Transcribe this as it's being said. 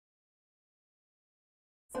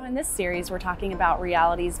So in this series, we're talking about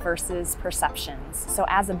realities versus perceptions. So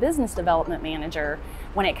as a business development manager,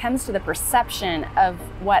 when it comes to the perception of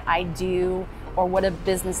what I do or what a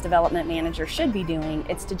business development manager should be doing,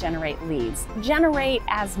 it's to generate leads. Generate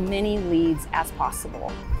as many leads as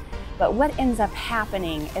possible. But what ends up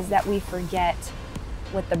happening is that we forget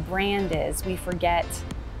what the brand is. We forget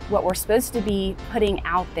what we're supposed to be putting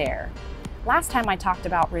out there. Last time I talked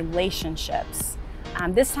about relationships.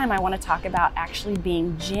 This time I want to talk about actually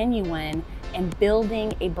being genuine and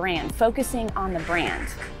building a brand, focusing on the brand.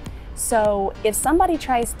 So if somebody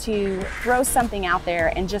tries to throw something out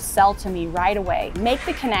there and just sell to me right away, make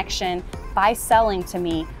the connection by selling to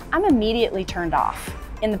me, I'm immediately turned off.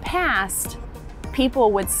 In the past,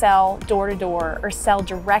 people would sell door to door or sell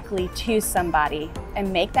directly to somebody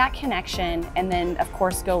and make that connection and then of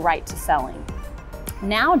course go right to selling.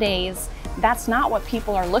 Nowadays, that's not what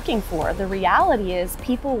people are looking for. The reality is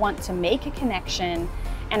people want to make a connection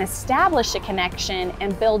and establish a connection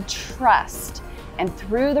and build trust. And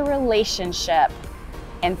through the relationship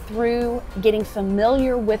and through getting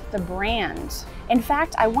familiar with the brand. In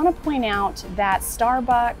fact, I want to point out that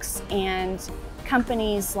Starbucks and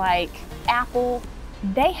companies like Apple,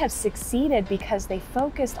 they have succeeded because they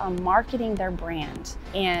focused on marketing their brand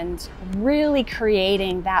and really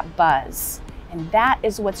creating that buzz. And that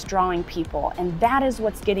is what's drawing people, and that is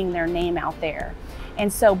what's getting their name out there.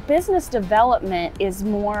 And so business development is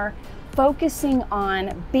more focusing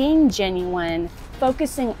on being genuine,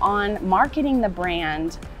 focusing on marketing the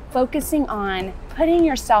brand, focusing on putting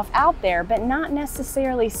yourself out there, but not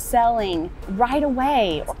necessarily selling right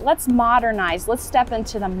away. Let's modernize, let's step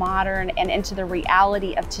into the modern and into the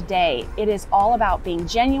reality of today. It is all about being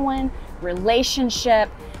genuine, relationship,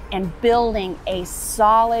 and building a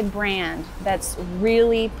solid brand that's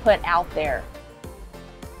really put out there.